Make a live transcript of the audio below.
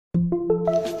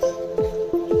Hello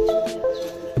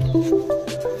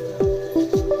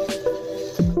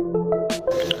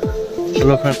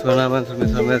friends, मेरा नाम है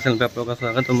मेरे चैनल पे आप लोगों का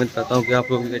स्वागत है। उम्मीद करता हूँ कि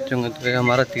आप लोग भी अच्छे होंगे। तो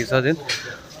हमारा तीसरा दिन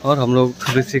और हम लोग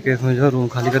ऋषिकेश में जो रूम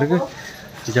खाली करके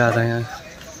जा रहे हैं।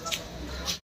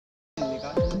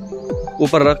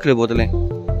 ऊपर रख ले बोतलें।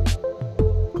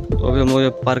 तो अभी हम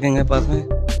लोग पार्किंग है पास में,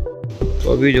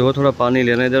 तो अभी जो है थोड़ा पानी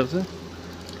ले रहे हैं इधर से,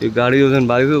 क्योंकि गाड़ी उस दिन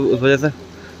बारिश हुई उस वजह से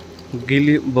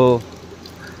गीली वो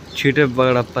छींटे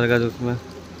वगैरह पड़ गए उसमें,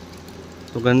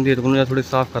 तो गंदी है। तो मुझे थोड़ी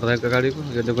साफ़ कर रहा है गाड़ी को।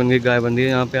 ये देखो इनकी गाय बंधी है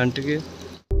यहाँ पे आंटी की।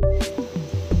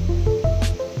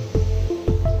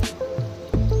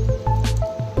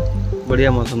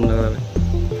 बढ़िया मौसम लग रहा है,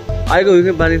 आएगा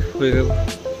हुई बारिश हुई।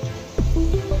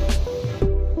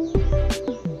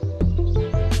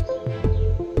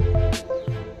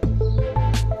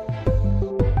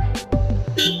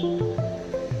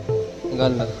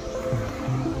 गाल लगा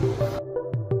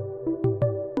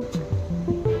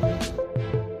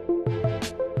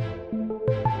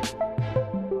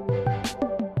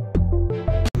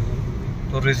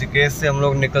तो ऋषिकेश से हम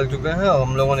लोग निकल चुके हैं और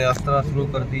हम लोगों ने यात्रा शुरू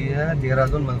कर दी है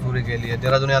देहरादून मंसूरी के लिए।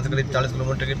 देहरादून यहाँ से करीब 40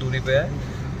 किलोमीटर की दूरी पे है,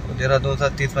 तो देहरादून से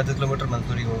 30-35 किलोमीटर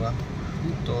मंसूरी होगा।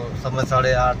 तो समय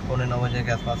 8:30 पौने 9 बजे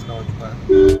के आसपास का हो चुका है।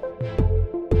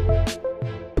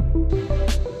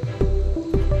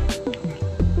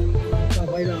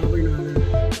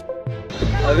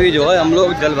 अभी जो है हम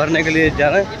लोग जल भरने के लिए जा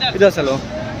रहे हैं। इधर चलो,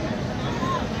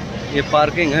 ये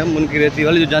पार्किंग है मुनकी रेती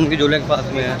वाली, जो जानकी झूले के पास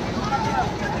में है।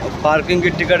 पार्किंग की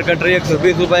टिकट कट रही है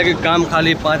 120 रुपये की, काम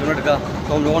खाली 5 मिनट का।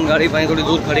 तो हम लोगों ने गाड़ी पाई थोड़ी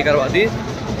दूर खड़ी करवा दी,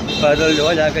 पैदल जो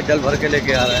है जाके जल भर के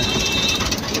लेके आ रहे हैं।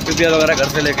 पिपिया वगैरह घर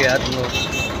से लेके आए तुम लोग।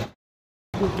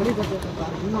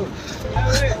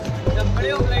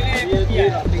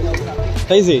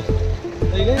 कैसी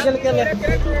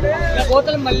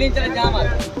बोतल मल्ली चले जाम है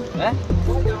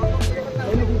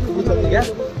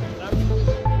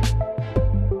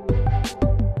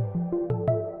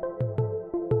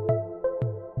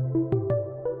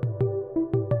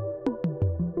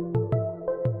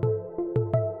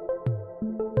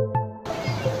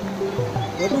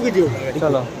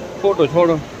चलो फोटो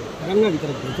छोड़ो। गंगा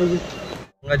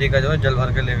जी का जो है जल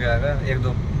भर के लेके आएगा।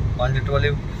 1-2 5 लीटर वाली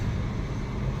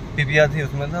पिपिया थी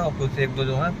उसमें था, और कुछ 1-2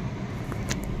 जो है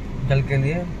जल के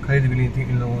लिए खरीद भी ली थी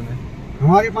इन लोगों ने।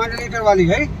 हमारी 5 लीटर वाली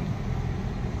है,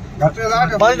 5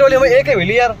 लीटर वाली हमें एक है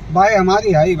मिली यार भाई,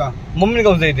 हमारी है बा। मम्मी ने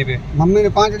कौन सी थी? मम्मी ने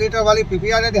 5 लीटर वाली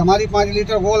पिपिया दी थी, हमारी 5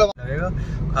 लीटर वो लगेगा।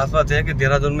 खास बात है कि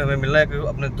देहरादून में हमें मिलना है कि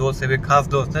अपने दोस्त से भी खास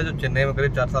दोस्त है, जो चेन्नई में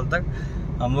करीब 4 साल तक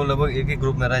हम लोग लगभग एक ही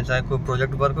ग्रुप में रहे, चाहे कोई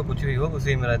प्रोजेक्ट वर्क हो कुछ भी हो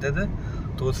उसी में रहते थे।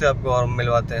 तो उससे आपको और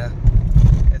मिलवाते हैं।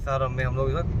 ऐसा में हम लोग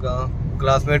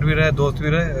क्लासमेट भी रहे, दोस्त भी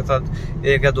रहे, साथ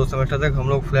 1 या 2 सेमेस्टर तक हम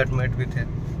लोग फ्लैटमेट भी थे,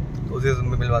 तो उसी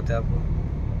में मिलवाते हैं आपको।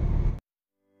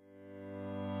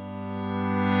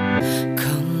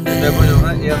 देखो जो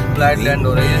है ये फ्लाइट लैंड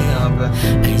हो रही है यहाँ पे,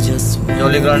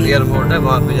 जॉली ग्रांट एयरपोर्ट है,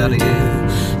 वहाँ पे जा रही है।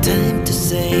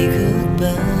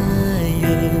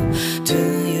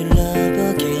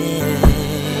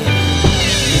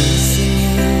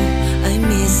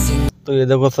 तो ये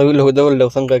देखो सभी लोग देखो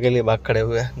दर्शन के लिए भाग खड़े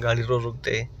हुए हैं, गाड़ी रोज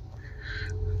रुकते ही।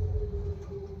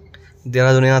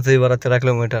 देहरादून यहाँ से 12-13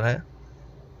 किलोमीटर है।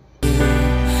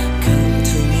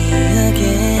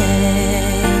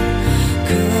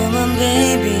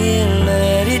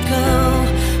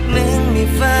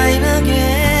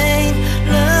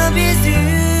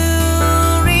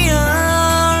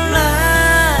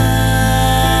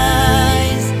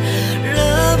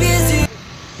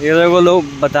 ये देखो लोग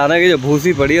बता रहे हैं कि जो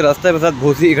भूसी पड़ी है रास्ते पे, साथ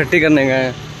भूसी इकट्ठी करने गए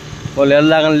हैं। बोले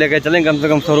अल्लाह गन लेके चलें, कम से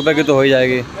कम 100 रुपये की तो हो ही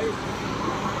जाएगी।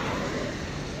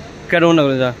 क्या ढूंढना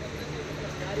बोले जा।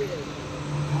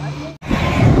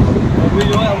 अभी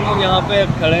जो है हम लोग यहाँ पे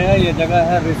खड़े हैं। ये जगह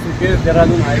है ऋषिकेश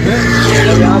देहरादून हाईवे।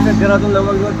 यहाँ से देहरादून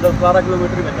लगभग 10-12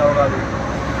 किलोमीटर बचा होगा। अभी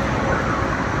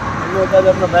हम लोग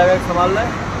अपना बैग संभाल रहे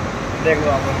हैं। देख लो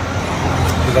आप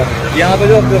यहाँ पे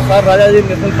जो सर राजा जी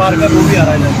नेशनल पार्क है वो भी आ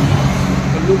रहा है।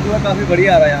 लुक में काफ़ी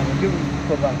बढ़िया आ रहा है यहाँ पे।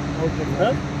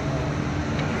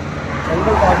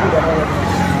 जंगल काफ़ी बड़ा है।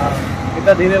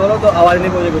 इतना धीरे बोलो तो आवाज़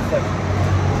नहीं पहुँचेगी उस तक।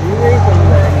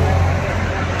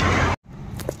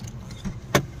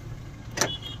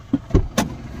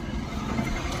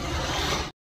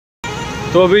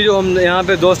 तो अभी जो हम यहाँ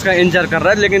पे दोस्त का इंतजार कर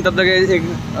रहा है, लेकिन तब तक एक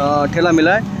ठेला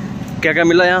मिला है। क्या क्या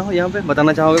मिला यहाँ पे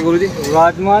बताना चाहोगे गुरुजी?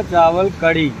 राजमा चावल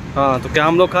कड़ी। हाँ, तो क्या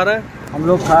हम लोग खा रहे हैं? हम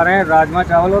लोग खा रहे हैं राजमा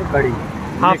चावल और कड़ी।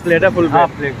 हाफ प्लेट है, फुल प्लेट?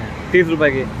 हाफ प्लेट है, 30 रुपए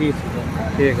की। 30 रुपये।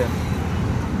 ठीक है।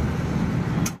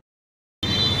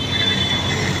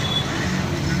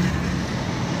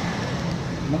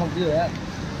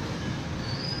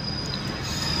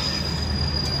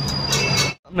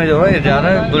 मैं जो है ये जा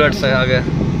रहा है बुलेट से आगे,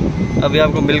 अभी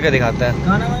आपको मिल के दिखाते हैं।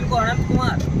 क्या नाम है इनको? अनंत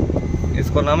कुमार।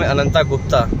 इसको नाम है अनंता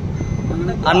गुप्ता।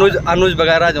 अनुज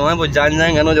वगैरह जो है वो जान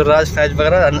जाएंगे, अनुज राज फैज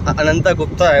वगैरह। अनंता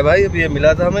गुप्ता है भाई। अभी ये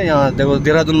मिला था हमें यहाँ, देखो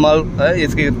देहरादून मॉल है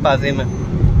इसके पास ही में।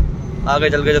 आगे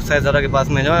चल के जब सहजरा के पास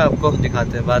में जो है आपको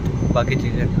दिखाते हैं बाकी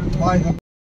चीज़ें।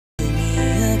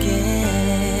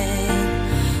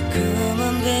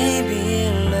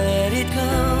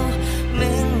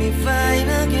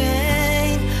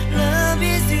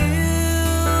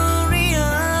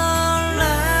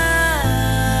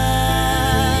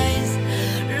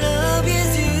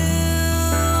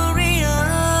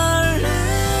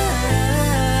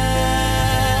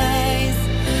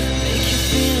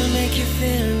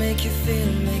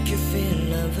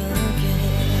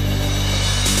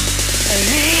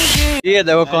 ये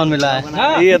देखो कौन मिला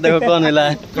है, ये देखो कौन मिला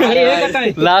है।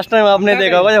 लास्ट टाइम आपने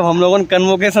देखा होगा जब हम लोगों ने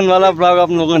कन्वोकेशन वाला ब्लॉग आप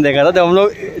लोगों ने देखा था, जब हम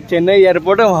लोग चेन्नई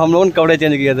एयरपोर्ट है हम लोगों ने कपड़े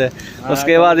चेंज किए थे।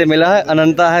 उसके बाद ये मिला है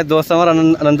अनंता है, दोस्त हमारा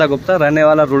अनंता गुप्ता, रहने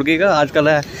वाला रुड़की का, आजकल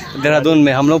है देहरादून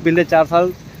में। हम लोग पिछले 4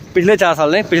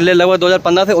 साल नहीं, पिछले लगभग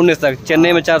 2015 से 19 तक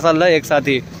चेन्नई में 4 साल रहे एक साथ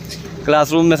ही।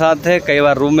 क्लासरूम में साथ थे, कई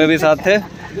बार रूम में भी साथ थे,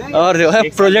 और जो है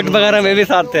प्रोजेक्ट वगैरह में भी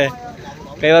साथ थे।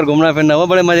 कई बार घूमना फिरना हुआ,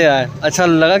 बड़े मजे आए। अच्छा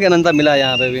लगा कि अनंता मिला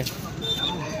यहाँ पे भी।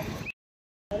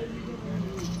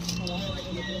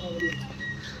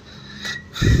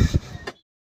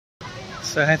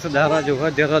 सहस्त्रधारा जो है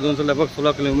देहरादून से लगभग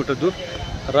 16 किलोमीटर दूर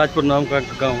राजपुर नाम का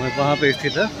गांव है, वहाँ पे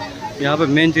स्थित है। यहाँ पे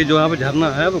मेन चीज़ जो यहाँ पे झरना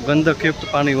है वो गंधक युक्त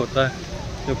पानी होता है,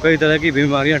 जो कई तरह की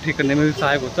बीमारियाँ ठीक करने में भी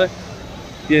सहायक होता है।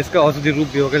 ये इसका औषधि रूप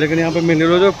भी होगा। लेकिन यहाँ पे मेन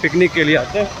लोग जो पिकनिक के लिए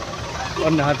आते हैं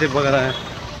और नहाते वगैरह हैं।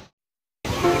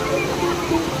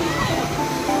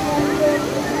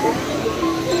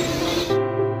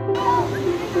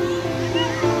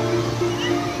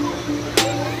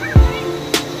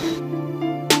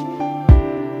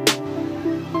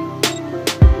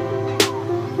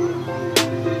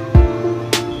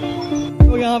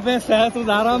 यहाँ पे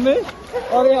सहस्त्रधारा में,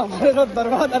 और ये हमारे साथ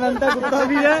बर्बाद अनंता गुप्ता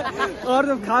भी है। और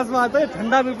जो खास बात है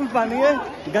ठंडा बिल्कुल पानी है,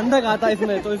 गंधक आता है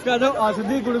इसमें, तो इसका जो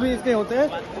औषधि गुण भी इसके होते हैं।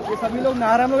 ये सभी लोग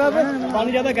नहा रहे हैं। लोग पे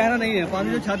पानी ज्यादा गहरा नहीं है,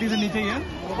 पानी जो छाती से नीचे ही है।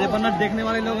 ये वरना देखने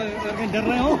वाले लोग डर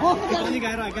रहे हो कि पानी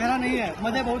गहरा नहीं है,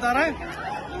 मजा बहुत आ रहा है।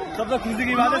 सब लोग खुशी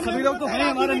की बात है, सभी लोग तो हैं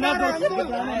हमारे नए दोस्त।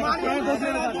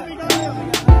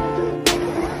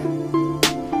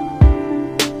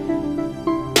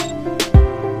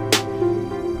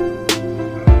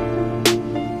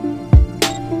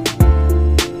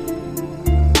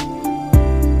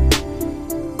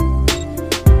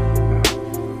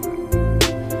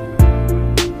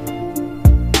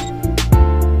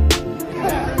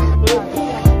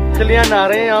 मछलियाँ नहा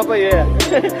रहे हैं यहाँ पे। ये है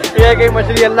ये एक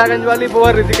मछली अल्लाहगंज वाली, वो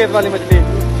है ऋषिकेश वाली मछली।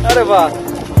 अरे वाह,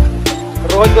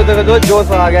 रोज तो देखो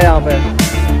जोश आ गया यहाँ पे।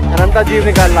 अनंता जीव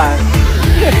निकाल रहा है।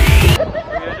 ये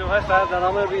जो है सहस्त्रधारा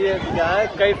में भी ये क्या है,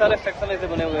 कई सारे सेक्शन ऐसे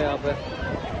बने हुए हैं यहाँ पे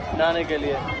नहाने के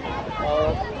लिए। और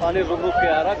पानी रुक के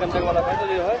आ रहा, गंदक वाला पानी।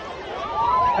 तो जो है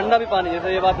ठंडा भी पानी,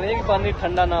 जैसे ये बात नहीं है कि पानी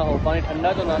ठंडा ना हो, पानी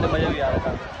ठंडा तो नहाने मजा भी आ रहा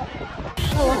था।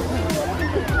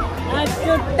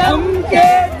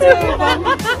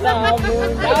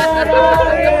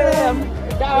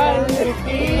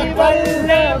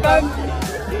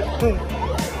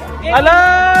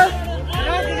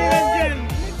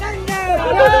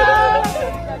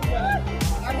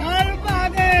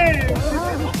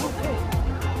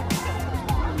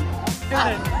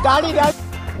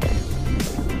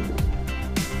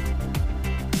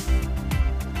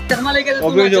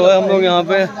 अभी जो है हम लोग यहाँ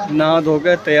पे नहा धो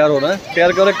के तैयार हो रहे हैं।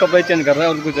 तैयार कर कपड़े चेंज कर रहे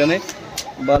हैं और कुछ नहीं,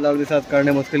 बाल के साथ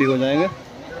करने मुश्किल ही हो जाएंगे।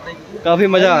 काफ़ी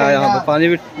मज़ा आया यहाँ पे। पानी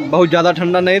भी बहुत ज़्यादा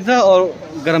ठंडा नहीं था और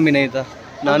गर्म भी नहीं था,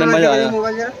 नहाने मज़ा आया।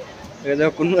 ये देखो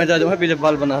कुन्नू ऐसा जो है पीछे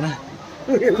बाल बना रहा है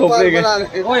खोपड़े के,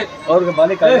 और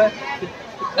बाल काट रहा है।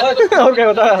 और क्या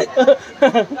होता है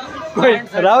कोई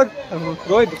राउत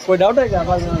रोहित, कोई डाउट है क्या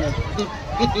बाल बनाने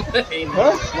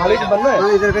मालिक बन रहा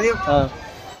है? हाँ।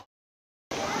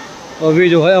 अभी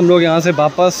जो है हम लोग यहाँ से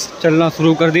वापस चलना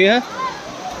शुरू कर दिए हैं।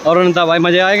 और अनंता भाई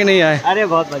मजे आए कि नहीं आए? अरे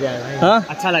बहुत मजा आया भाई। हाँ?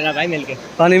 अच्छा लगा भाई मिलके।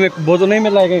 पानी में वो तो नहीं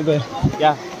मिल रहा है कहीं पे?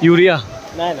 क्या यूरिया?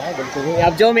 नहीं नहीं बिल्कुल नहीं,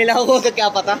 अब जो मिला हो तो क्या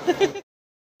पता।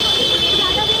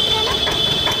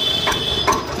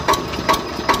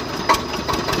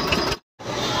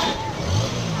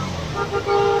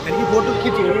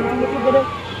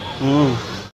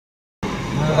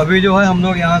 अभी जो है हम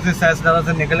लोग यहाँ से सहस्त्रधारा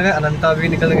से निकल गए, अनंता भी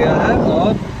निकल गया है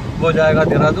और वो जाएगा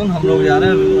देहरादून। हम लोग जा रहे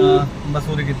हैं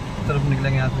मसूरी की तरफ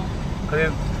निकलेंगे। यहाँ से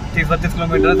करीब 30-32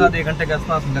 किलोमीटर, साथ 1 घंटे के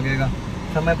आसपास लगेगा।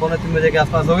 समय 2:45 बजे के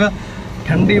आसपास होगा।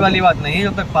 ठंडी वाली बात नहीं है,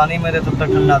 जब तक पानी में रहे तब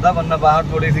तक ठंडा था, वरना बाहर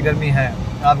थोड़ी सी गर्मी है।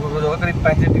 आपको जो होगा करीब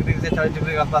 35 डिग्री से 40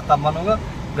 डिग्री के आसपास तापमान होगा।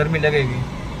 गर्मी लगेगी।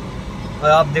 और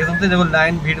आप देख सकते हैं देखो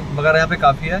लाइन भीड़ वगैरह यहाँ पे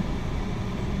काफ़ी है,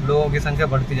 लोगों की संख्या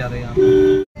बढ़ती जा रही है यहाँ पे।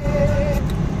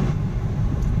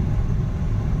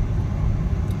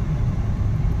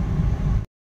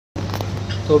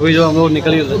 तो अभी जो हम लोग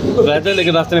निकल रहे थे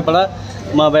लेकिन रास्ते में पड़ा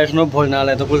माँ वैष्णो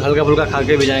भोजनालय, तो कुछ हल्का फुल्का खा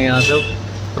के भी जाएंगे यहाँ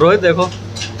से। रोहित देखो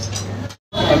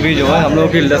अभी जो है हम लोगों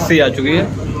की लस्सी आ चुकी है,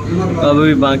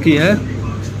 अभी बाकी है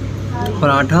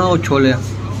पराठा और छोले,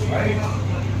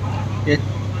 ये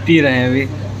पी रहे हैं अभी।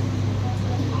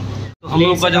 तो हम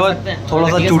लोग का जो है थोड़ा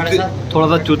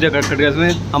सा चूतिया कट गया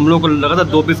इसमें। हम लोग को लगा था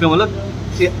 2 पीस का, मतलब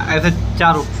ऐसे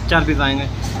 4 पीस आएंगे,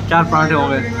 4 पराठे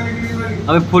होंगे।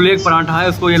 अभी फुल एक पराठा है,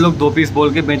 उसको ये लोग 2 पीस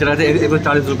बोल के बेच रहे थे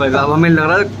 140 रुपये का। अब हमें लग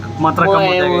रहा है मात्रा कम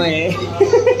हो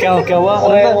जाएगी। क्या हुआ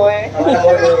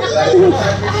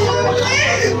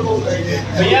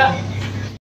भैया?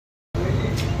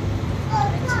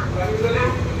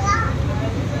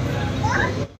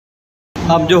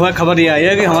 अब जो है खबर ये आई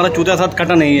है कि हमारा चूतिया साथ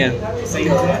कटा नहीं है,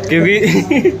 क्योंकि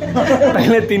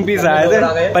पहले 3 पीस आए थे,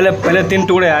 पहले 3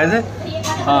 टुकड़े आए थे।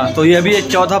 हाँ, तो ये अभी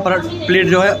एक चौथा प्लेट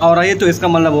जो है और आई है, तो इसका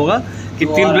मतलब होगा कि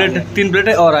 3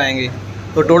 प्लेटें और आएंगी,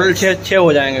 तो टोटल 6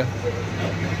 हो जाएंगे।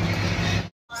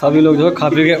 सभी लोग जो है खा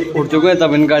पी के उठ चुके हैं,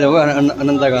 तब इनका जो है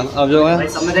अनंता का अब जो है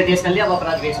सबने टेस्ट कर लिया, अब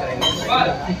अपराध टेस्ट करेंगे।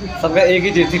 सबका एक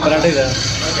ही चीज़ थी, पराठे था।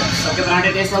 सबके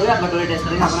पराठे टेस्ट हो गया, भटूरे टेस्ट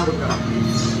करेंगे अपना।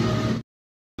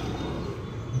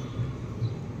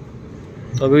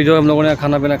 तो अभी जो हम लोगों ने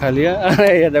खाना पीना खा लिया। अरे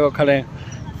ये देखो खड़े हैं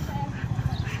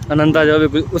अनंता, जो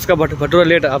अभी उसका भटूरा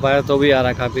लेट आ पाया तो भी आ रहा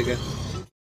है खा पी के।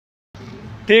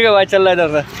 ठीक है भाई, चल रहा है इधर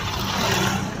से।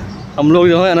 हम लोग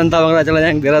जो है अनंता वगैरह चले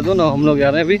जाएंगे देहरादून, और हम लोग जा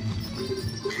रहे हैं अभी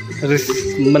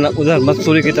मतलब उधर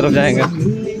मसूरी की तरफ जाएंगे।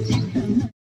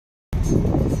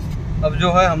 अब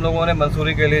जो है हम लोगों ने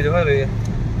मसूरी के लिए जो है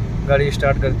गाड़ी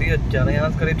स्टार्ट कर दी है। जाना यहाँ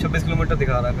से करीब 26 किलोमीटर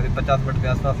दिखा रहा है, करीब 50 मिनट के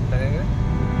आसपास लगेंगे।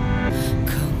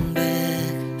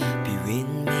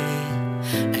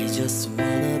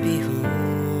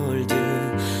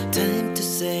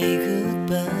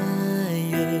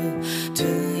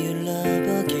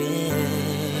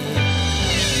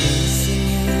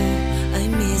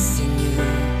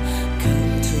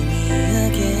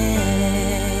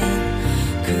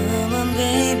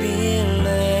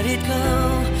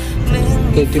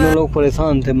 तो तीनों लोग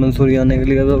परेशान थे मंसूरी आने के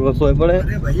लिए, तो सोए पड़े।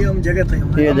 अरे भैया हम जगह थे,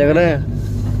 ये जग रहे हैं,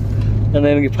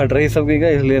 इनकी फट रही सबकी का,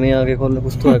 इसलिए नहीं आके खोल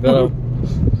कुछ तो है करो।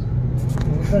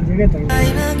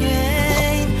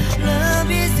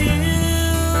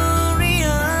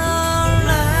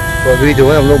 तो अभी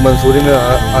जो है हम लोग मंसूरी में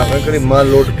आ गए, करीब माल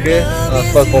लोड के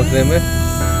आसपास पहुंचने में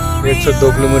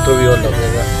 102 किलोमीटर भी और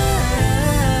लगेगा।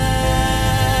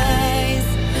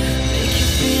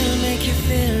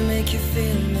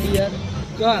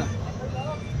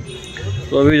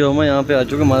 तो अभी जो हम यहाँ पे आ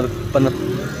चुके,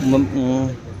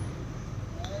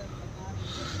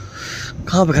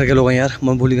 कहाँ पे घर के लोग हैं यार,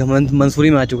 मैं भूल गया, मंसूरी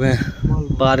में आ चुके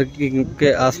हैं। पार्किंग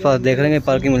के आसपास देख रहे हैं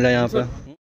पार्किंग मिल जाए यहाँ पे।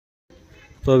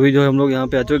 तो अभी जो हम लोग यहाँ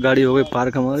पे आ चुके, गाड़ी हो गई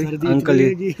पार्क हमारी। अंकल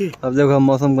जी, अब देखो हम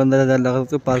मौसम गंदा ज़्यादा लगा,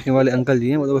 तो पार्किंग वाले अंकल जी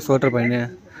हैं, वो स्वेटर पहने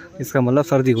हैं, इसका मतलब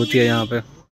सर्दी होती है यहाँ पे।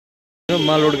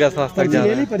 माल रोड के आसपास तक जा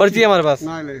रहे हैं। पर्ची है हमारे पास,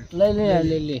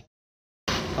 ले।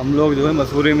 हम लोग जो है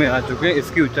मसूरी में आ चुके हैं।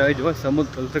 इसकी ऊंचाई जो है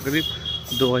समुद्र तल से करीब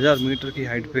 2000 मीटर की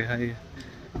हाइट पे है ये,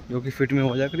 जो कि फीट में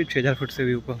हो जाए करीब 6000 फीट से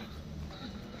भी ऊपर।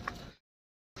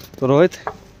 तो रोहित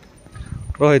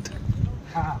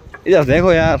इधर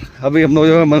देखो यार, अभी हम लोग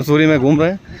जो है मंसूरी में घूम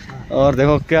रहे हैं, और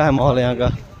देखो क्या है माहौल यहाँ का।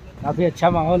 काफी अच्छा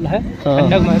माहौल है,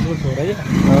 ठंडक महसूस हो रही है।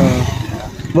 हाँ,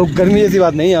 वो गर्मी जैसी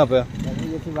बात नहीं है यहाँ पे,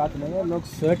 ऐसी बात नहीं है। लोग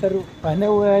स्वेटर पहने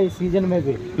हुए हैं इस सीजन में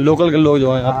भी, लोकल के लोग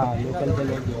जो हैं। हाँ, लोकल के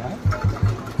लोग जो हैं।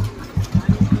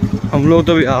 हम लोग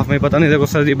तो भी हाफ में, पता नहीं देखो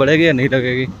सर्दी बढ़ेगी या नहीं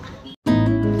लगेगी।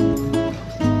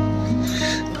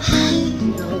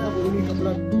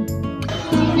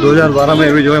 तो 2012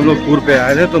 में भी जो है हम लोग टूर पे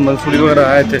आए थे, तो मंसूरी वगैरह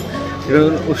आए थे,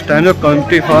 उस टाइम जो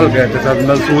काउंटी फॉल गए थे साथ।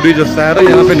 मंसूरी जो शहर है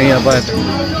यहाँ पे नहीं आ पाए थे।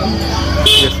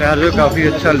 ये शहर जो काफ़ी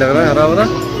अच्छा लग रहा है, हरा भरा,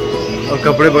 और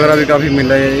कपड़े वगैरह भी काफ़ी मिल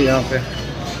रहे हैं यहाँ पे।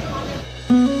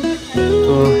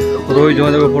 तो रोहित जो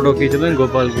है देखो फोटो खींच रहे हैं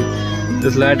गोपाल की,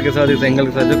 इस लाइट के साथ, इस एंगल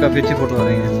के साथ जो काफ़ी अच्छी फोटो आ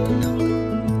रही है।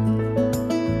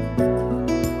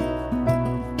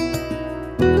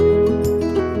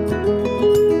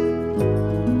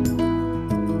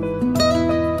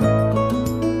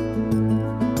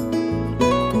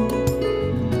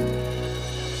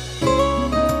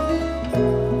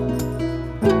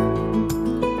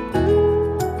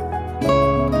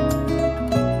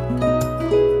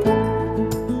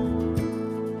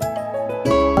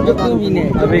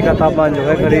 अभी का तापमान जो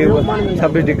है करीब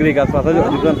 26 डिग्री के आसपास है, जो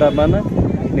अधिकतम तापमान है।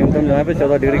 न्यूनतम यहाँ पे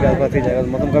 14 डिग्री के आसपास ही जाएगा।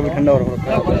 मौसम काफ़ी ठंडा और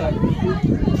रखा है।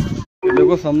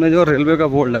 देखो सामने जो रेलवे का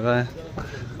बोर्ड लगा है,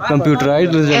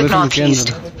 कंप्यूटराइज्ड रिजर्वेशन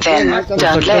केंद्र।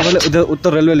 पहले उधर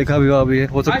उत्तर रेलवे लिखा भी हुआ भी है,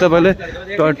 हो सकता है पहले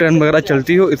टॉय ट्रेन वगैरह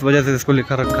चलती हो, इस वजह से इसको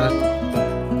लिखा रखा है।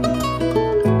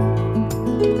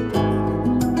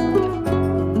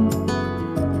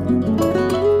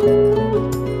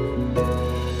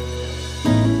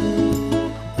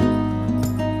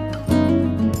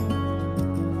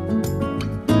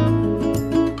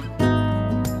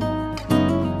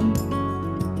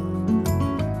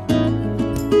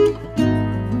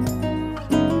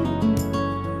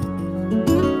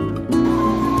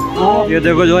 ये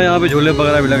देखो जो है यहाँ पे झूले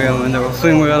वगैरह भी लगे हुए हैं, देखो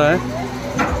स्विंग वगैरह है।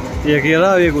 एक ये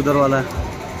रहा, एक उधर वाला है।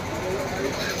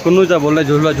 कुन्नू चा बोल रहे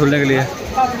झूला झूलने के लिए।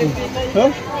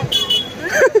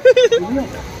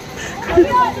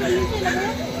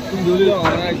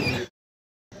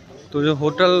 तो जो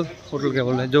होटल क्या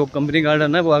बोल रहे हैं, जो कंपनी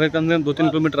गार्डन है वो आगे कम से कम 2-3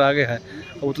 किलोमीटर आगे है।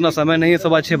 उतना समय नहीं है,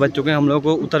 6:15 बज चुके हैं। हम लोग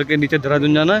को उतर के नीचे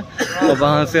देहरादून जाना है और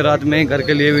वहाँ से रात में ही घर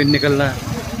के लिए भी निकलना है।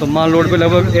 तो मान रोड पे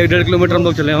लगभग 1-1.5 किलोमीटर हम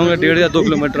लोग चले होंगे, 1.5 या 2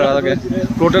 किलोमीटर आगे।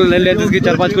 टोटल ले लेते इसकी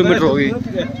 4-5 किलोमीटर होगी।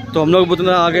 तो हम लोग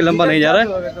उतना आगे लंबा नहीं जा रहे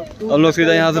हैं। हम लोग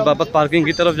सीधा यहाँ से वापस पार्किंग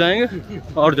की तरफ जाएंगे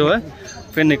और जो है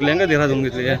फिर निकलेंगे देहरादून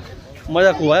के लिए।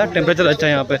 मज़ा हुआ है, टेम्परेचर अच्छा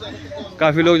है यहाँ पे।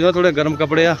 काफ़ी लोग जो है थोड़े गर्म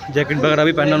कपड़े या जैकेट वगैरह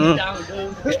भी पहनना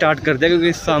उन्होंने स्टार्ट कर दिया,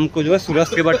 क्योंकि शाम को जो है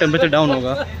सूर्यास्त के बाद टेम्परेचर डाउन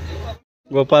होगा।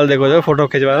 गोपाल देखो जो फोटो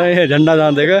खिंचवा रहे हैं, झंडा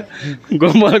जहाँ देखा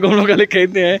गोपाल को हम लोग खाली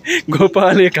कहते हैं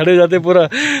गोपाल। ये खड़े जाते पूरा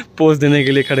पोज देने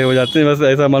के लिए खड़े हो जाते हैं, बस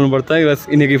ऐसा मालूम पड़ता है कि बस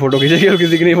इन्हीं की फोटो खींचेगी और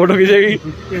किसी की नहीं फोटो खींचेगी।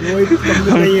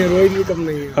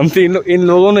 हमसे इन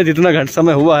लोगों ने जितना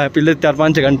समय हुआ है, पिछले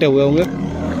 4-5 घंटे हुए होंगे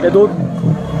या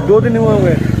दो दिन हुए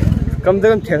होंगे, कम से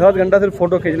कम 6-7 घंटा सिर्फ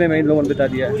फोटो खींचने में इन लोगों ने बिता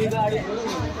दिया है।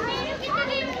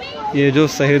 ये जो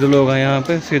शहीद लोग हैं यहाँ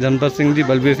पे, श्री धनपत सिंह जी,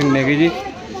 बलबीर सिंह नेगी जी,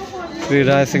 श्री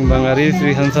राय सिंह बंगारी,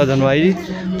 श्री हंसा धनवाई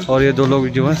जी, और ये 2 लोग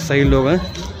जो हैं सही लोग हैं।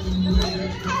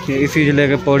 ये इसी जिले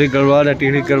के पौड़ी गढ़वाल या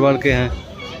टिहरी गढ़वाल के हैं।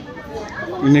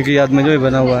 इन्हीं की याद में जो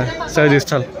बना हुआ है शहीद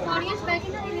स्थल।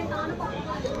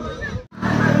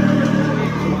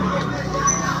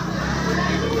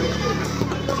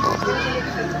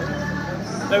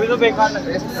 तो बेकार लग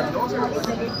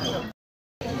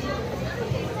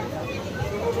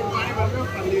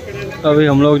अभी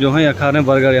हम लोग जो हैं यहाँ खा रहे हैं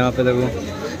बर्गर। यहाँ पे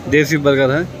देखो देसी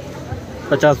बर्गर है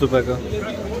 50 रुपये का।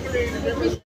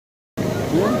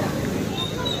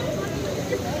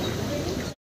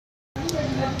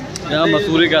 यहाँ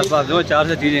मसूरी के आसपास जो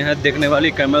 4 चीज़ें हैं देखने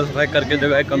वाली। कैमल सफाई करके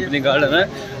जगह है, कंपनी गार्डन है,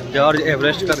 जॉर्ज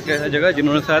एवरेस्ट करके है जगह,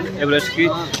 जिन्होंने शायद एवरेस्ट की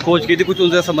खोज की थी, कुछ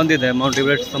उनसे संबंधित है, माउंट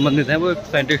एवरेस्ट संबंधित है, वो एक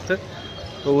साइंटिस्ट थे।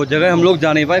 तो वो जगह हम लोग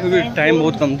जा नहीं पाए क्योंकि टाइम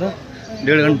बहुत कम था,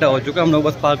 1.5 घंटा हो चुका। हम लोग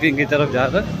बस पार्किंग की तरफ जा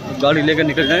रहे हैं, गाड़ी लेकर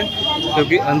निकल जाएँ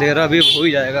क्योंकि अंधेरा भी हो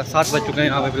ही जाएगा। 7 बज चुके हैं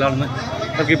यहाँ पे फिलहाल में,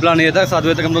 क्योंकि प्लान ये था 7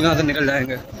 बजे तक हम लोग यहाँ से निकल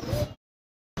जाएंगे।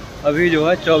 अभी जो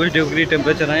है 24 डिग्री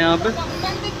टेम्परेचर है यहाँ पे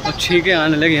और छींकें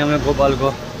आने लगी हमें भोपाल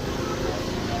को।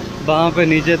 वहाँ पे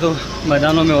नीचे तो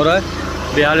मैदानों में हो रहा है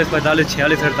 42, 45,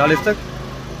 46, 48 तक,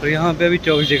 और यहाँ पे अभी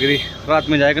 24 डिग्री। रात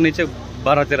में जाएगा नीचे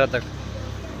 12-13 तक।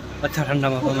 अच्छा ठंडा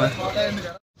मौसम है।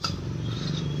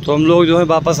 तो हम लोग जो है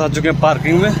वापस आ चुके हैं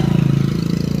पार्किंग में।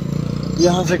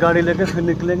 यहाँ से गाड़ी लेकर फिर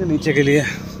निकलेंगे नीचे के लिए।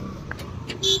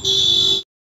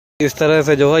 इस तरह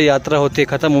से जो है यात्रा होती है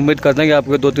ख़त्म। उम्मीद करते हैं कि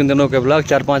आपके 2-3 दिनों के ब्लॉग,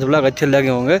 4-5 ब्लॉग अच्छे लगे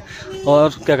होंगे। और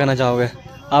क्या कहना चाहोगे,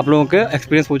 आप लोगों के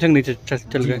एक्सपीरियंस पूछेंगे नीचे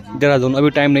चल गए देहरादून। अभी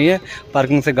टाइम नहीं है,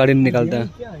 पार्किंग से गाड़ी निकालते हैं।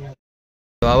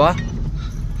 बाबा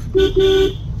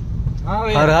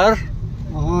हर हर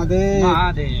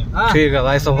महादेव। ठीक है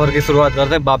भाई, सफर की शुरुआत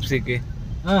करते हैं वापसी की।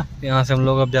 यहाँ से हम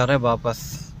लोग अब जा रहे हैं वापस।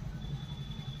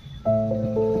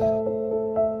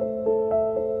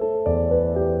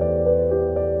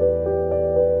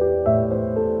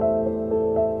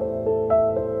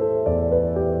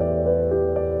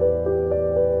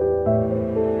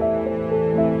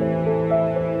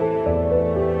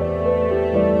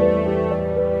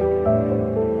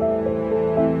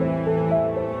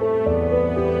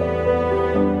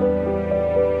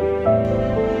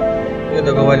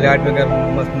 देखो भाई लाइट में क्या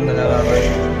मस्त नज़ारा आ रहा है।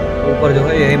 ऊपर जो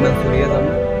है यही मंसूरी है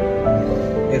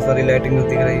सामने, ये सारी लाइटिंग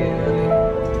दिख रही है।